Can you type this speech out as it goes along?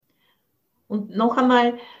Und noch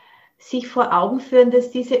einmal sich vor Augen führen,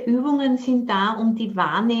 dass diese Übungen sind da, um die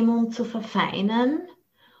Wahrnehmung zu verfeinern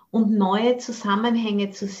und neue Zusammenhänge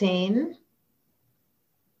zu sehen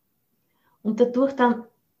und dadurch dann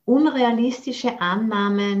unrealistische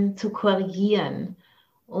Annahmen zu korrigieren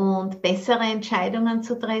und bessere Entscheidungen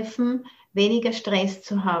zu treffen, weniger Stress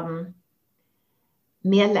zu haben,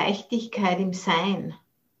 mehr Leichtigkeit im Sein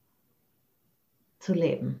zu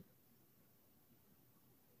leben.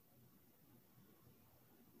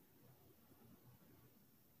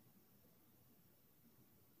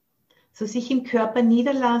 So sich im Körper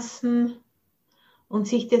niederlassen und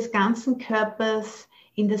sich des ganzen Körpers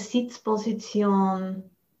in der Sitzposition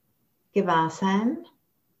gewahr sein.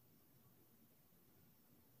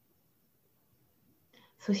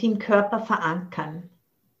 So sich im Körper verankern.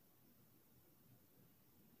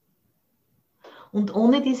 Und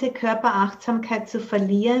ohne diese Körperachtsamkeit zu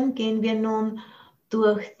verlieren, gehen wir nun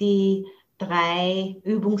durch die 3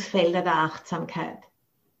 Übungsfelder der Achtsamkeit.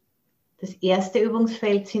 Das erste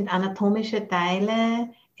Übungsfeld sind anatomische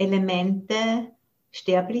Teile, Elemente,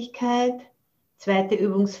 Sterblichkeit. Zweite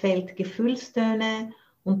Übungsfeld Gefühlstöne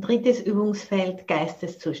und drittes Übungsfeld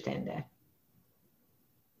Geisteszustände.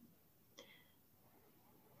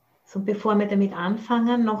 So, bevor wir damit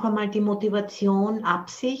anfangen, noch einmal die Motivation,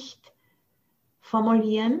 Absicht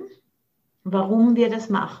formulieren, warum wir das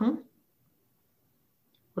machen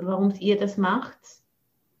oder warum ihr das macht,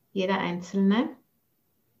 jeder Einzelne.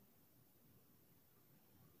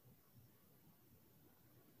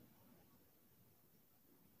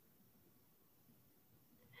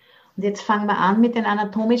 Und jetzt fangen wir an mit den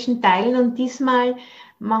anatomischen Teilen und diesmal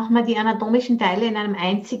machen wir die anatomischen Teile in einem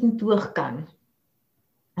einzigen Durchgang.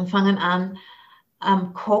 Und fangen an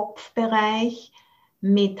am Kopfbereich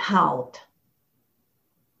mit Haut.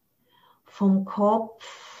 Vom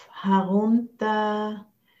Kopf herunter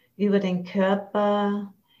über den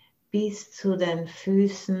Körper bis zu den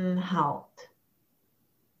Füßen Haut.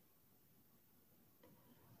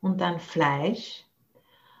 Und dann Fleisch.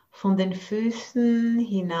 Von den Füßen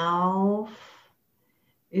hinauf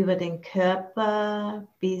über den Körper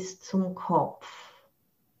bis zum Kopf.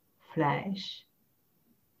 Fleisch.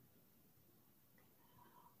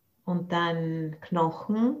 Und dann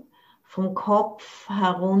Knochen, vom Kopf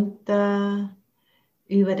herunter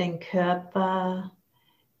über den Körper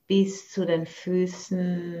bis zu den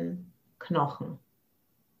Füßen Knochen.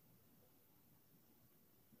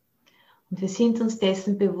 Und wir sind uns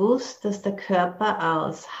dessen bewusst, dass der Körper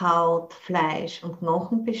aus Haut, Fleisch und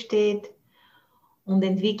Knochen besteht und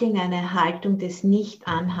entwickeln eine Haltung des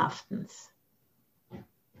Nicht-Anhaftens.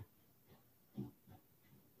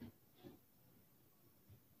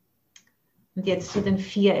 Und jetzt zu den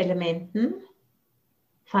 4 Elementen.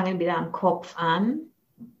 Fangen wieder am Kopf an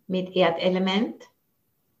mit Erdelement.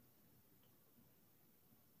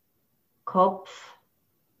 Kopf.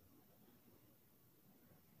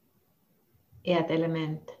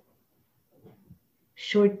 Erdelement.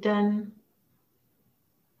 Schultern.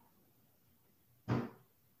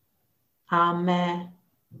 Arme.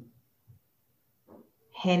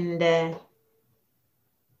 Hände.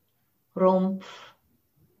 Rumpf.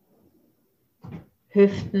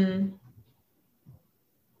 Hüften,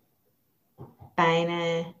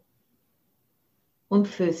 Beine und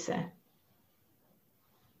Füße.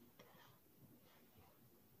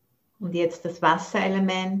 Und jetzt das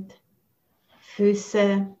Wasserelement,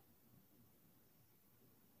 Füße,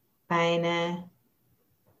 Beine,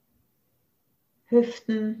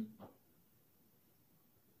 Hüften,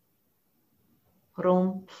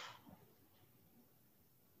 Rumpf,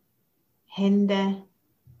 Hände,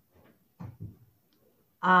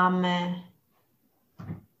 Arme,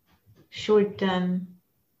 Schultern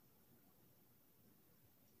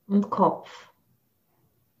und Kopf.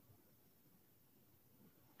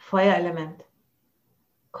 Feuerelement.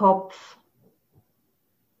 Kopf,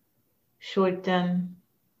 Schultern,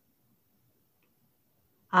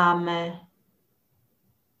 Arme,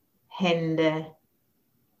 Hände,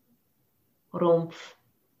 Rumpf,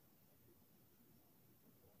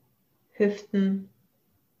 Hüften,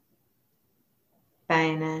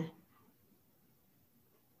 Beine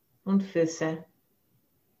und Füße.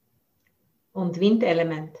 Und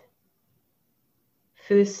Windelement.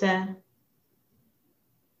 Füße,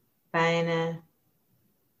 Beine,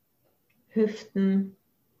 Hüften,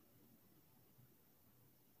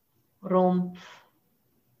 Rumpf,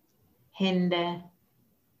 Hände,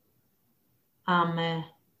 Arme,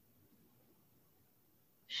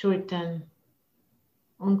 Schultern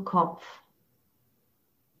und Kopf.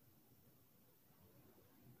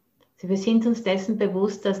 Wir sind uns dessen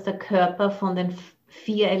bewusst, dass der Körper von den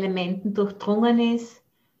 4 Elementen durchdrungen ist.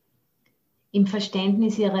 im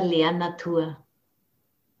Verständnis ihrer Lehrnatur.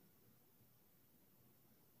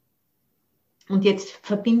 Und jetzt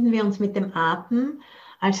verbinden wir uns mit dem Atem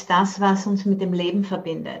als das, was uns mit dem Leben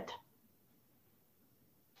verbindet.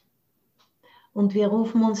 Und wir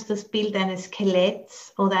rufen uns das Bild eines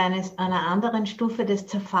Skeletts oder einer anderen Stufe des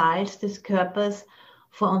Zerfalls des Körpers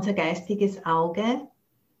vor unser geistiges Auge,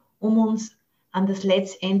 um uns an das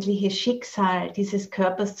letztendliche Schicksal dieses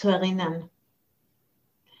Körpers zu erinnern,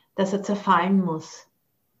 dass er zerfallen muss.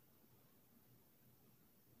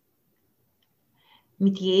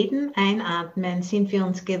 Mit jedem Einatmen sind wir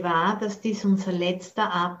uns gewahr, dass dies unser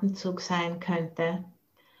letzter Atemzug sein könnte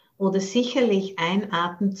oder sicherlich ein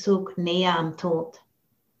Atemzug näher am Tod.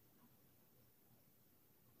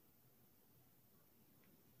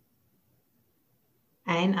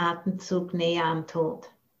 Ein Atemzug näher am Tod.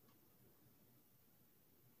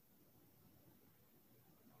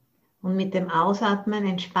 Und mit dem Ausatmen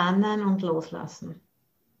entspannen und loslassen.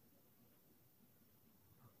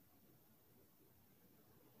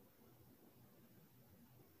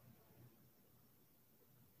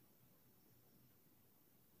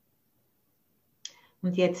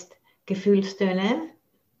 Und jetzt Gefühlstöne.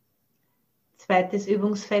 Zweites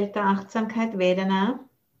Übungsfeld der Achtsamkeit, Vedana.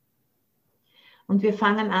 Und wir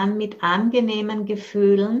fangen an mit angenehmen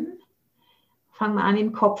Gefühlen. Fangen wir an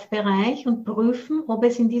im Kopfbereich und prüfen, ob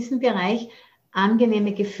es in diesem Bereich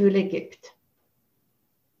angenehme Gefühle gibt.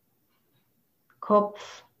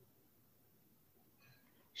 Kopf,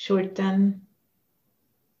 Schultern,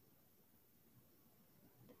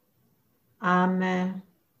 Arme,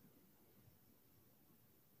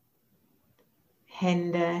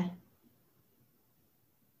 Hände,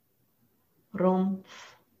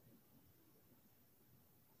 Rumpf,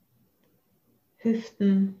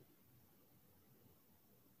 Hüften,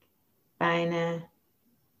 Beine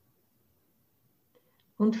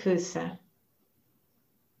und Füße.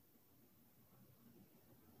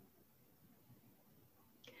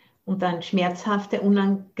 Und dann schmerzhafte,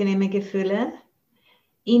 unangenehme Gefühle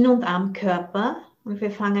in und am Körper. Und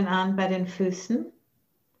wir fangen an bei den Füßen.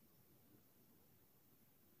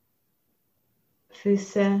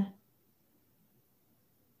 Füße,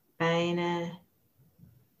 Beine,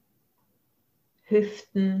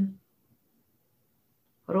 Hüften,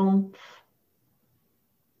 Rumpf,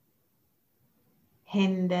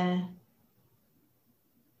 Hände,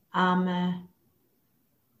 Arme,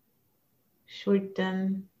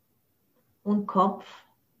 Schultern und Kopf.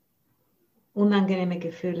 Unangenehme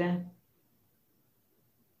Gefühle.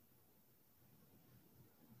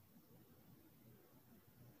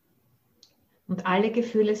 Und alle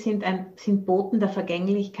Gefühle sind Boten der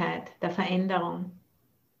Vergänglichkeit, der Veränderung.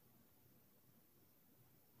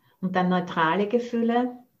 Und dann neutrale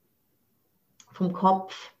Gefühle vom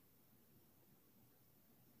Kopf,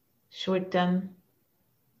 Schultern,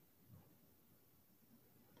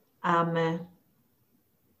 Arme,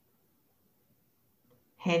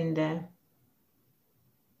 Hände,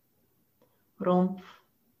 Rumpf,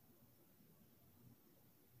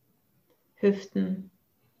 Hüften,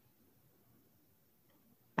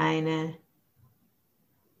 Beine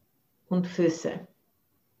und Füße.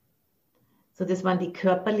 So, das waren die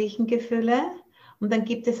körperlichen Gefühle. Und dann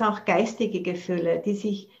gibt es auch geistige Gefühle, die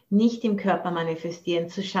sich nicht im Körper manifestieren.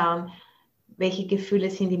 Zu schauen, welche Gefühle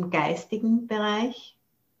sind im geistigen Bereich.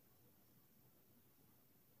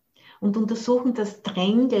 Und untersuchen das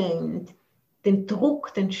Drängeln, den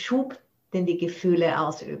Druck, den Schub, den die Gefühle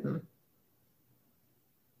ausüben.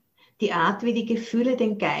 Die Art, wie die Gefühle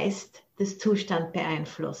den Geist des Zustands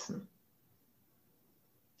beeinflussen.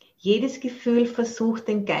 Jedes Gefühl versucht,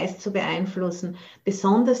 den Geist zu beeinflussen,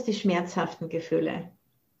 besonders die schmerzhaften Gefühle.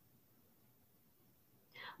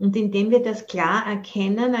 Und indem wir das klar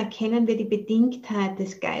erkennen, erkennen wir die Bedingtheit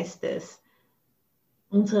des Geistes,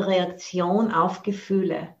 unsere Reaktion auf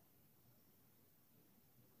Gefühle.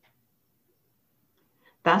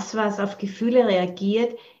 Das, was auf Gefühle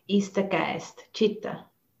reagiert, ist der Geist, Chitta.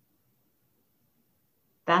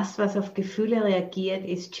 Das, was auf Gefühle reagiert,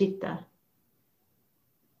 ist Chitta.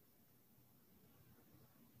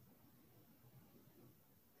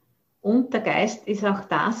 Und der Geist ist auch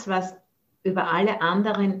das, was über alle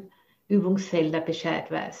anderen Übungsfelder Bescheid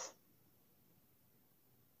weiß.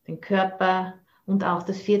 Den Körper und auch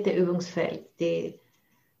das vierte Übungsfeld, die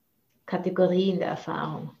Kategorien der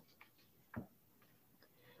Erfahrung.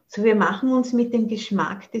 So, wir machen uns mit dem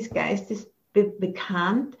Geschmack des Geistes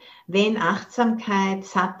bekannt, wenn Achtsamkeit,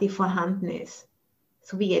 Sati vorhanden ist.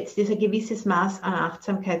 So wie jetzt ist ein gewisses Maß an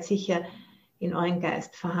Achtsamkeit sicher in eurem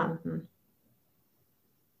Geist vorhanden.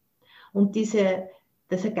 Und dieser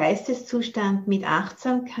Geisteszustand mit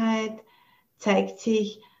Achtsamkeit zeigt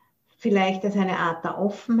sich vielleicht als eine Art der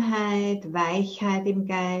Offenheit, Weichheit im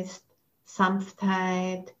Geist,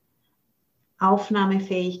 Sanftheit,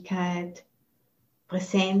 Aufnahmefähigkeit,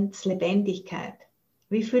 Präsenz, Lebendigkeit.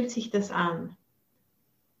 Wie fühlt sich das an,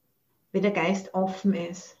 wenn der Geist offen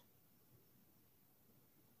ist?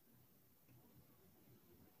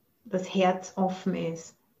 Das Herz offen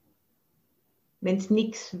ist, wenn es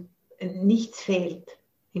nichts fehlt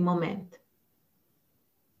im Moment.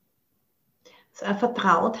 So eine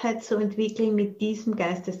Vertrautheit zu entwickeln mit diesem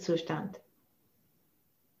Geisteszustand.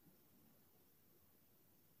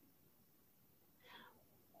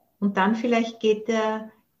 Und dann vielleicht geht der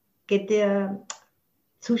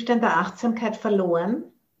Zustand der Achtsamkeit verloren.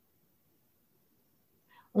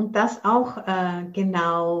 Und das auch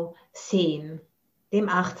genau sehen, dem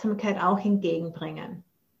Achtsamkeit auch entgegenbringen.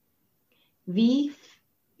 Wie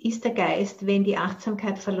ist der Geist, wenn die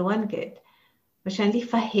Achtsamkeit verloren geht? Wahrscheinlich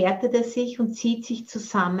verhärtet er sich und zieht sich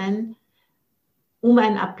zusammen um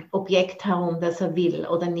ein Objekt herum, das er will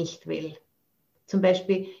oder nicht will. Zum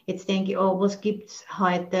Beispiel, jetzt denke ich, oh, was gibt es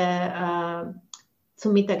heute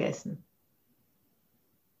zum Mittagessen?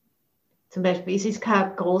 Zum Beispiel, es ist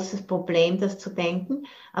kein großes Problem, das zu denken,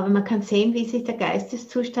 aber man kann sehen, wie sich der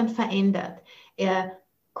Geisteszustand verändert. Er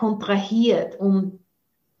kontrahiert um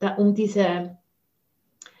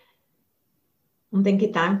den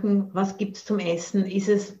Gedanken, was gibt es zum Essen? Ist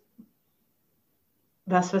es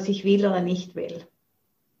was ich will oder nicht will?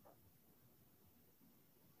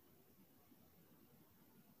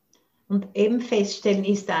 Und eben feststellen,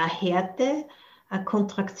 ist da eine Härte, eine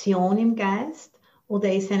Kontraktion im Geist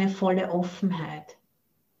oder ist eine volle Offenheit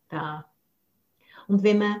da? Und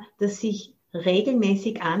wenn man das sich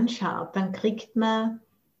regelmäßig anschaut, dann kriegt man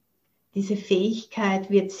diese Fähigkeit,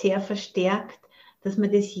 wird sehr verstärkt, dass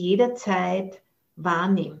man das jederzeit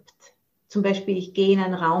wahrnimmt. Zum Beispiel, ich gehe in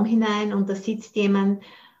einen Raum hinein und da sitzt jemand,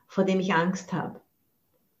 vor dem ich Angst habe.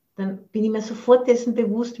 Dann bin ich mir sofort dessen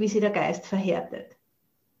bewusst, wie sich der Geist verhärtet.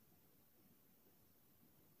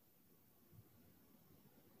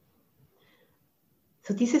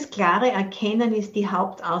 So dieses klare Erkennen ist die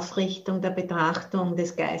Hauptausrichtung der Betrachtung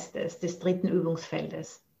des Geistes, des dritten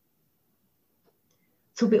Übungsfeldes.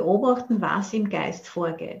 Zu beobachten, was im Geist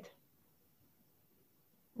vorgeht.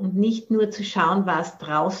 Und nicht nur zu schauen, was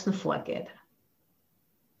draußen vorgeht.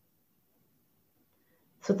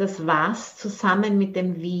 So das Was zusammen mit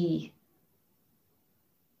dem Wie.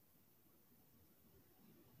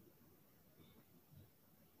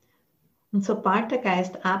 Und sobald der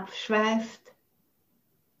Geist abschweift,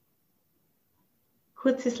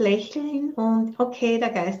 kurzes Lächeln und okay, der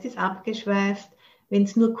Geist ist abgeschweift. Wenn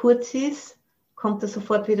es nur kurz ist, kommt er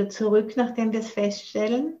sofort wieder zurück, nachdem wir es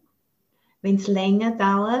feststellen. Wenn es länger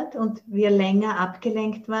dauert und wir länger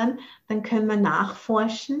abgelenkt waren, dann können wir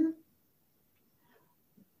nachforschen,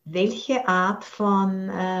 welche Art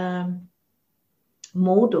von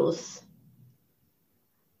Modus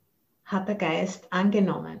hat der Geist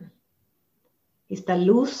angenommen. Ist da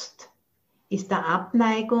Lust? Ist da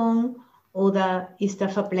Abneigung? Oder ist da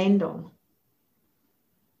Verblendung?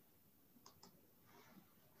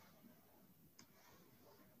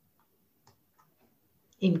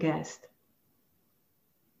 Im Geist.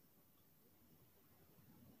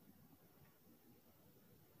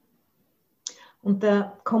 Und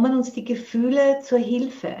da kommen uns die Gefühle zur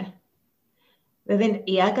Hilfe. Weil wenn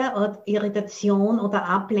Ärger oder Irritation oder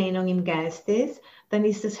Ablehnung im Geist ist, dann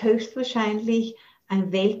ist es höchstwahrscheinlich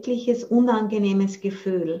ein weltliches, unangenehmes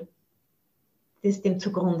Gefühl, das dem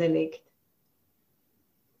zugrunde liegt.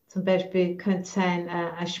 Zum Beispiel könnte es sein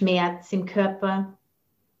ein Schmerz im Körper.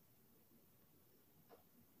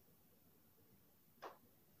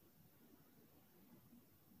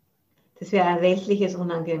 Das wäre ein weltliches,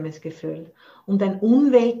 unangenehmes Gefühl. Und ein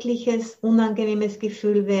unweltliches, unangenehmes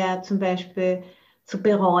Gefühl wäre zum Beispiel zu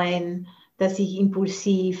bereuen, dass ich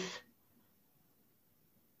impulsiv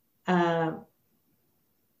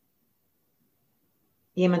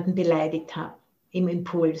jemanden beleidigt habe. Im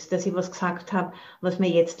Impuls, dass ich was gesagt habe, was mir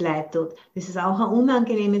jetzt leid tut. Das ist auch ein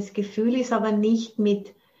unangenehmes Gefühl, ist aber nicht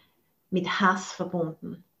mit Hass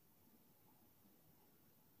verbunden.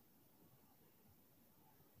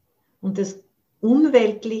 Und das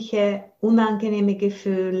unweltliche, unangenehme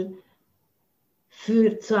Gefühl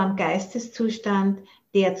führt zu einem Geisteszustand,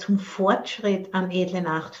 der zum Fortschritt am edlen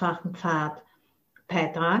achtfachen Pfad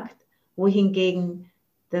beiträgt, wohingegen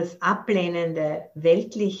das ablehnende,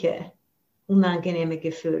 weltliche, unangenehme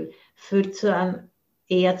Gefühl führt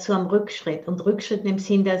eher zu einem Rückschritt. Und Rückschritt im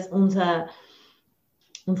Sinn, dass unsere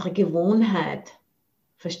Gewohnheit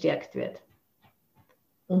verstärkt wird.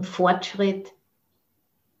 Und Fortschritt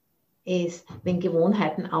ist, wenn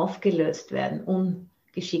Gewohnheiten aufgelöst werden,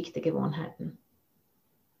 geschickte Gewohnheiten.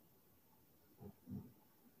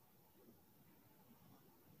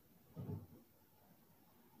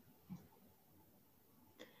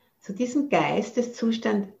 So diesen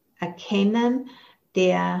Geisteszustand erkennen,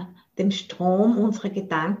 der dem Strom unserer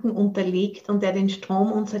Gedanken unterliegt und der den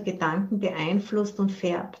Strom unserer Gedanken beeinflusst und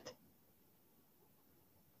färbt.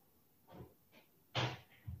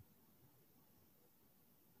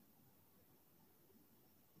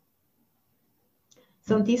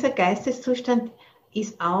 So, und dieser Geisteszustand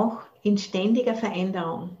ist auch in ständiger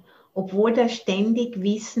Veränderung. Obwohl da ständig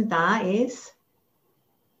Wissen da ist,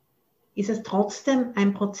 ist es trotzdem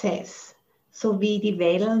ein Prozess. So wie die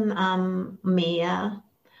Wellen am Meer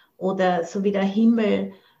oder so wie der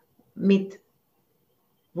Himmel,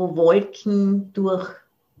 wo Wolken durchziehen.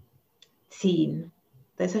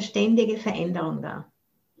 Da ist eine ständige Veränderung da.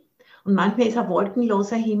 Und manchmal ist ein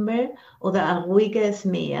wolkenloser Himmel oder ein ruhiges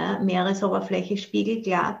Meer, Meeresoberfläche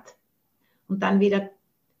spiegelglatt und dann wieder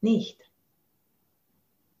nicht.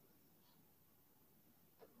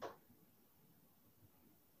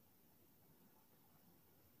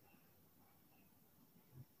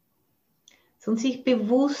 Und sich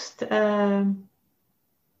bewusst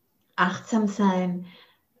achtsam sein,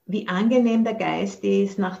 wie angenehm der Geist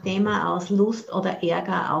ist, nachdem er aus Lust oder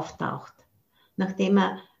Ärger auftaucht, nachdem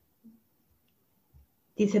er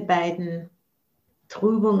diese beiden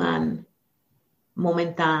Trübungen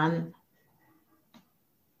momentan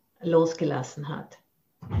losgelassen hat.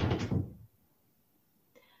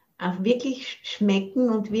 Auch wirklich schmecken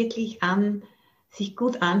und wirklich sich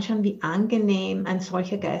gut anschauen, wie angenehm ein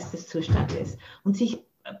solcher Geisteszustand ist und sich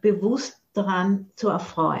bewusst daran zu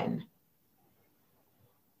erfreuen.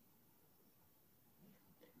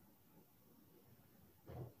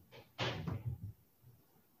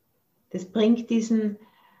 Das bringt diesen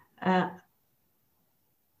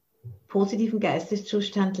positiven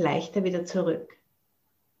Geisteszustand leichter wieder zurück.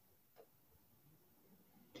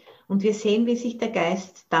 Und wir sehen, wie sich der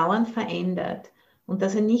Geist dauernd verändert und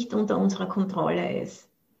dass er nicht unter unserer Kontrolle ist.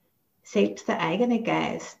 Selbst der eigene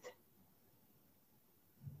Geist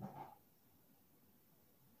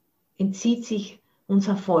entzieht sich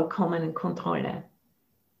unserer vollkommenen Kontrolle,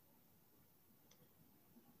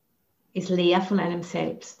 ist leer von einem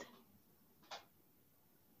selbst.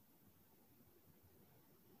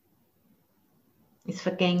 Ist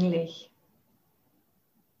vergänglich.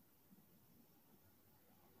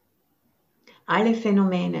 Alle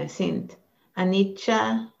Phänomene sind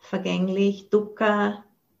Anicca, vergänglich, Dukkha,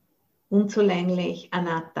 unzulänglich,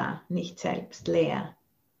 Anatta, nicht selbst, leer.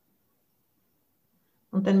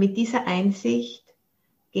 Und dann mit dieser Einsicht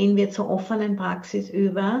gehen wir zur offenen Praxis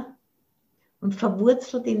über und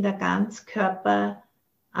verwurzelt in der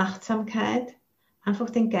Ganzkörper-Achtsamkeit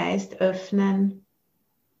einfach den Geist öffnen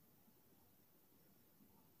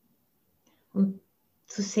und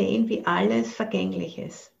zu sehen, wie alles vergänglich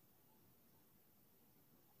ist.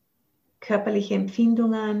 Körperliche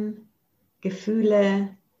Empfindungen,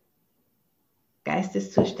 Gefühle,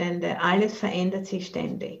 Geisteszustände, alles verändert sich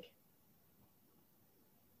ständig.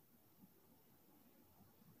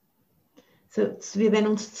 So, wir werden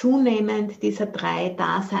uns zunehmend dieser 3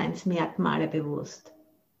 Daseinsmerkmale bewusst.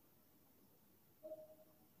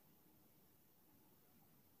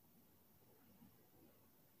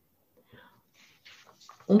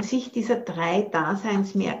 Um sich dieser 3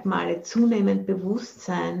 Daseinsmerkmale zunehmend bewusst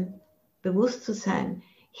zu sein,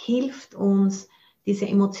 hilft uns, diese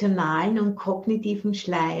emotionalen und kognitiven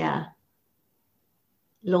Schleier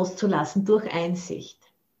loszulassen durch Einsicht.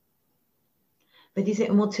 Weil diese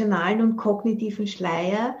emotionalen und kognitiven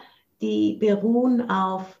Schleier, die beruhen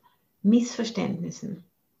auf Missverständnissen.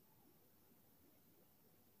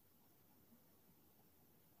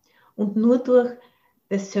 Und nur durch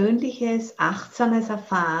persönliches, achtsames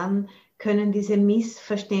Erfahren können diese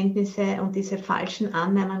Missverständnisse und diese falschen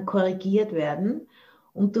Annahmen korrigiert werden.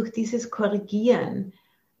 Und durch dieses Korrigieren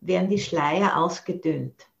werden die Schleier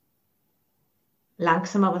ausgedünnt.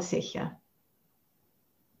 Langsam aber sicher.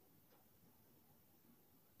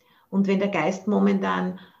 Und wenn der Geist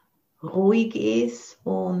momentan ruhig ist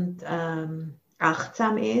und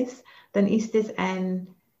achtsam ist, dann ist es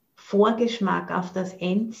ein Vorgeschmack auf das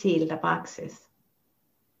Endziel der Praxis.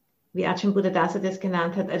 Wie Ajahn Buddhadasa das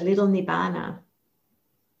genannt hat, a little Nibbana.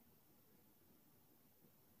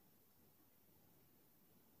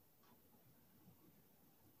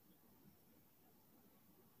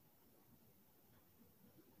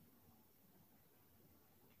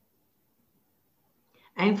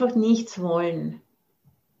 Einfach nichts wollen.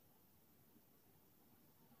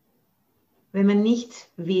 Wenn man nichts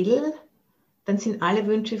will, dann sind alle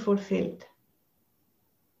Wünsche fulfilled.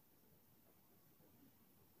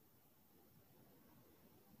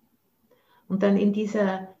 Und dann in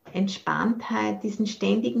dieser Entspanntheit, diesen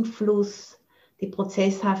ständigen Fluss, die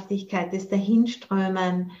Prozesshaftigkeit, das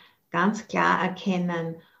Dahinströmen ganz klar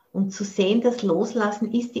erkennen und zu sehen, dass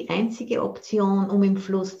Loslassen ist die einzige Option, um im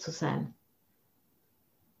Fluss zu sein.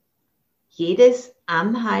 Jedes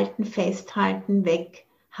Anhalten, Festhalten,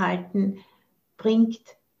 Weghalten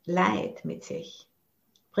bringt Leid mit sich,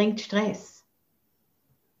 bringt Stress.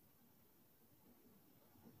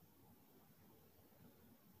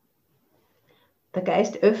 Der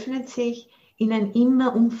Geist öffnet sich in ein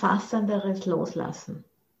immer umfassenderes Loslassen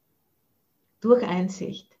durch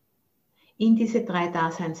Einsicht in diese 3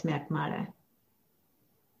 Daseinsmerkmale.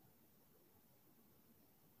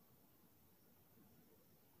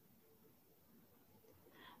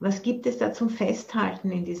 Was gibt es da zum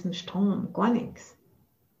Festhalten in diesem Strom? Gar nichts.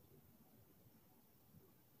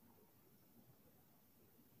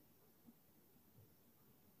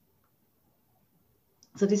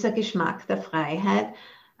 So dieser Geschmack der Freiheit,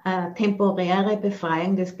 temporäre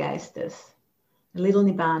Befreiung des Geistes, a little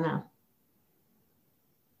Nibbana.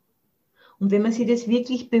 Und wenn man sich das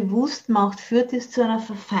wirklich bewusst macht, führt es zu einer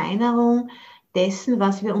Verfeinerung dessen,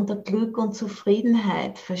 was wir unter Glück und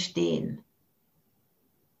Zufriedenheit verstehen.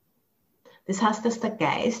 Das heißt, dass der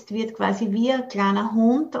Geist wird quasi wie ein kleiner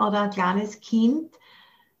Hund oder ein kleines Kind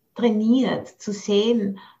trainiert, zu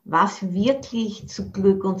sehen, was wirklich zu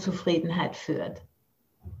Glück und Zufriedenheit führt.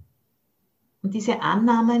 Und diese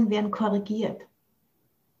Annahmen werden korrigiert.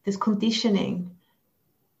 Das Conditioning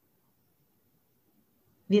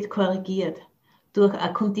wird korrigiert durch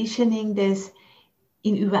ein Conditioning, das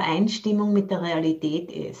in Übereinstimmung mit der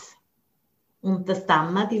Realität ist. Und das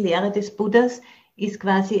Dhamma, die Lehre des Buddhas, ist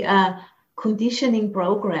quasi ein Conditioning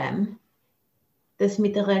Program, das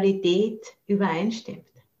mit der Realität übereinstimmt.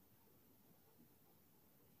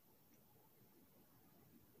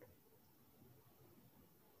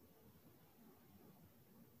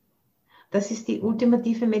 Das ist die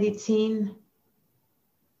ultimative Medizin.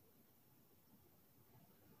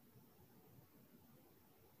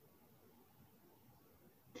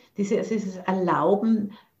 Dieses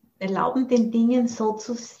Erlauben den Dingen so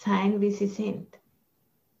zu sein, wie sie sind.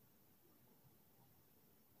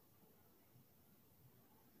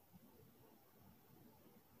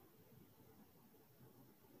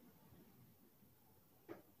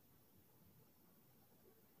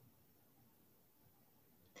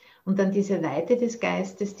 Und dann diese Weite des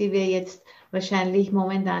Geistes, die wir jetzt wahrscheinlich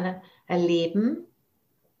momentan erleben,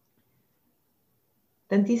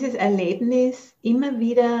 dann dieses Erlebnis immer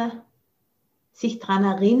wieder sich daran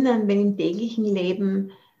erinnern, wenn im täglichen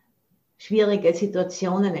Leben schwierige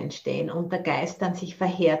Situationen entstehen und der Geist dann sich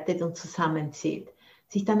verhärtet und zusammenzieht.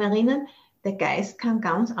 Sich dann erinnern, der Geist kann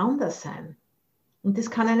ganz anders sein. Und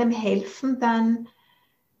das kann einem helfen, dann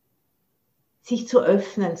sich zu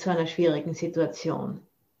öffnen zu einer schwierigen Situation.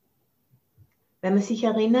 Wenn man sich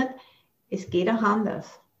erinnert, es geht auch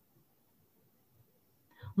anders.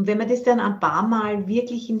 Und wenn man das dann ein paar Mal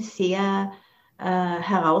wirklich in sehr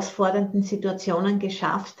herausfordernden Situationen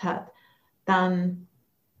geschafft hat, dann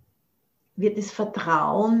wird das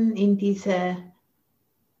Vertrauen in diese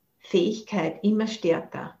Fähigkeit immer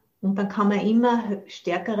stärker. Und dann kann man immer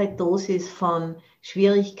stärkere Dosis von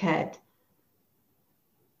Schwierigkeit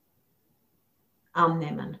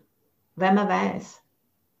annehmen, weil man weiß,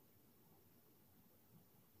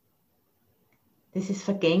 das ist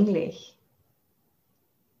vergänglich,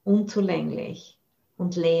 unzulänglich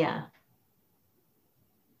und leer.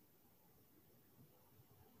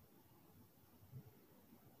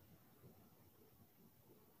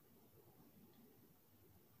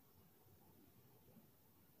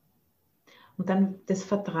 Und dann das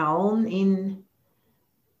Vertrauen in,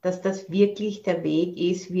 dass das wirklich der Weg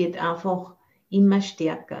ist, wird einfach immer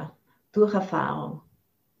stärker durch Erfahrung.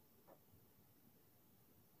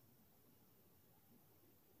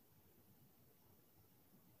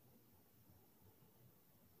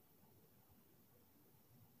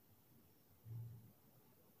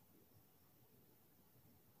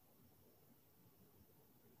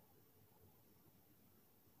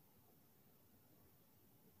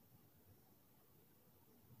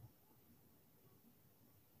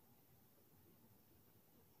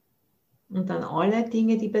 Und dann alle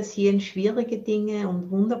Dinge, die passieren, schwierige Dinge und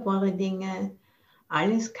wunderbare Dinge,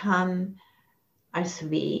 alles kann als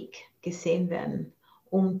Weg gesehen werden,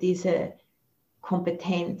 um diese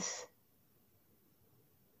Kompetenz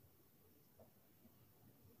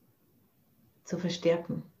zu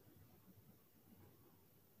verstärken.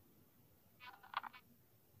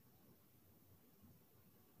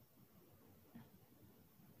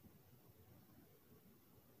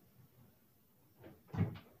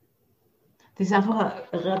 Das ist einfach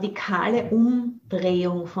eine radikale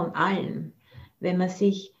Umdrehung von allem. Wenn man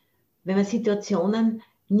Situationen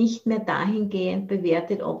nicht mehr dahingehend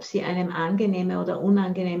bewertet, ob sie einem angenehme oder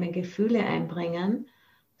unangenehme Gefühle einbringen,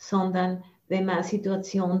 sondern wenn man eine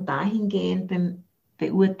Situation dahingehend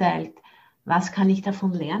beurteilt, was kann ich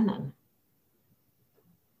davon lernen?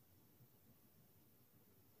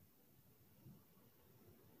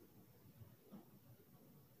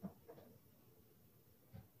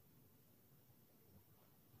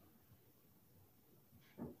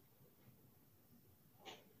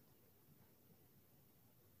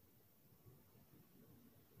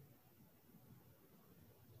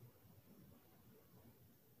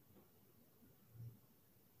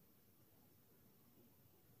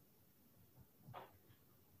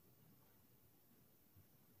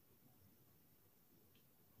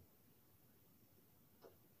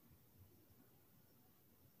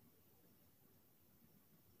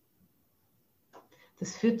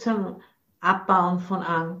 Das führt zum Abbauen von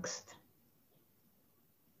Angst.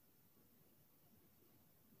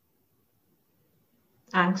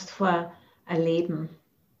 Angst vor Erleben.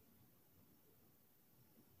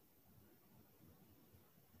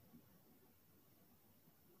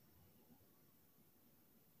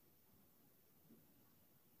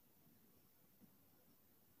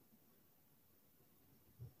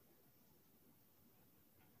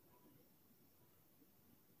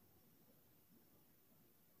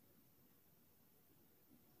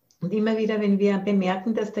 Und immer wieder, wenn wir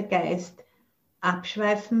bemerken, dass der Geist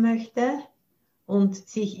abschweifen möchte und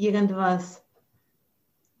sich irgendwas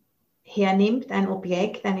hernimmt, ein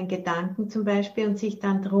Objekt, einen Gedanken zum Beispiel, und sich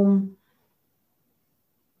dann drum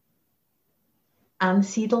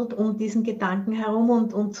ansiedelt um diesen Gedanken herum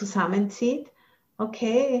und zusammenzieht,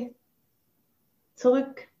 okay,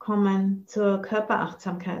 zurückkommen zur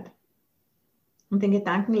Körperachtsamkeit und den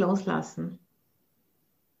Gedanken loslassen.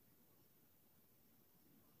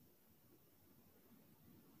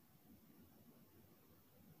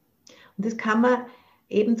 Und das kann man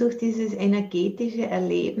eben durch dieses energetische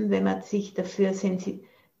Erleben, wenn man sich dafür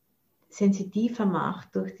sensitiver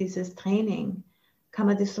macht durch dieses Training, kann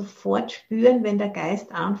man das sofort spüren, wenn der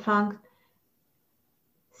Geist anfängt,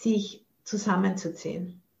 sich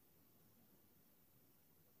zusammenzuziehen.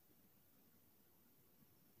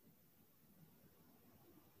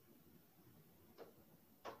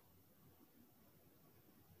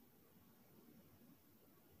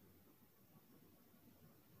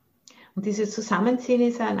 Und dieses Zusammenziehen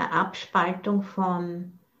ist eine Abspaltung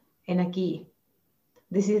von Energie.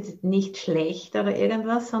 Das ist jetzt nicht schlecht oder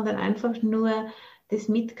irgendwas, sondern einfach nur das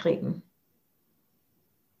Mitkriegen.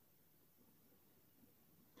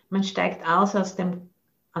 Man steigt aus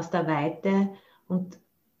der Weite und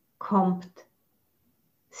kommt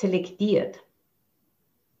selektiert.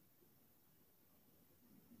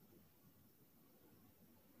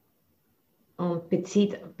 Und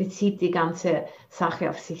bezieht die ganze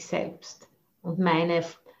Sache auf sich selbst und meine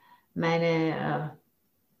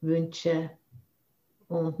Wünsche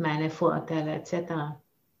und meine Vorurteile etc.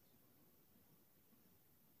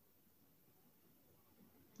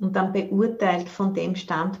 Und dann beurteilt von dem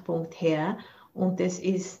Standpunkt her, und es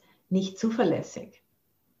ist nicht zuverlässig.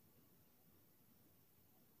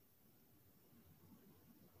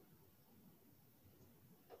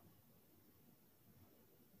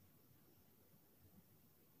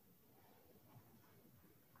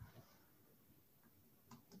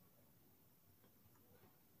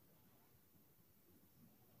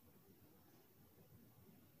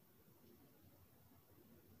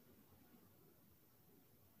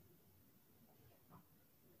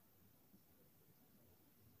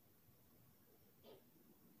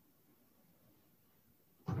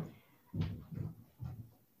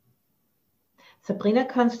 Sabrina,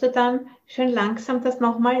 kannst du dann schön langsam das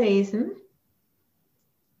nochmal lesen?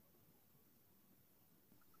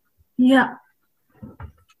 Ja.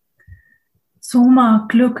 Soma,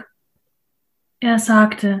 Glück. Er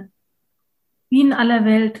sagte, wie in aller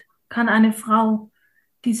Welt kann eine Frau,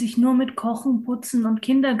 die sich nur mit Kochen, Putzen und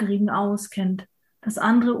Kinderkriegen auskennt, das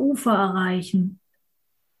andere Ufer erreichen,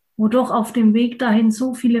 wo doch auf dem Weg dahin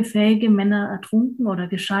so viele fähige Männer ertrunken oder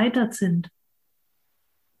gescheitert sind?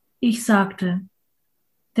 Ich sagte,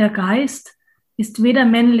 der Geist ist weder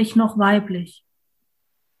männlich noch weiblich.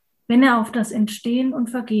 Wenn er auf das Entstehen und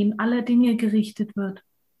Vergehen aller Dinge gerichtet wird,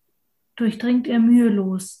 durchdringt er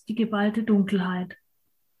mühelos die geballte Dunkelheit.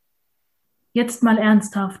 Jetzt mal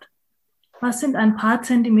ernsthaft. Was sind ein paar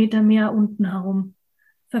Zentimeter mehr unten herum,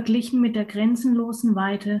 verglichen mit der grenzenlosen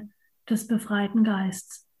Weite des befreiten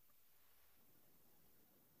Geists?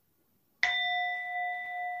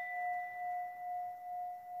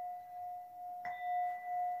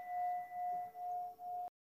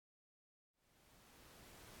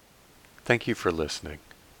 Thank you for listening.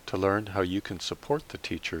 To learn how you can support the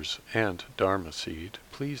teachers and Dharma Seed,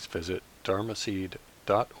 please visit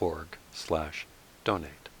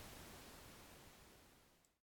dharmaseed.org/donate.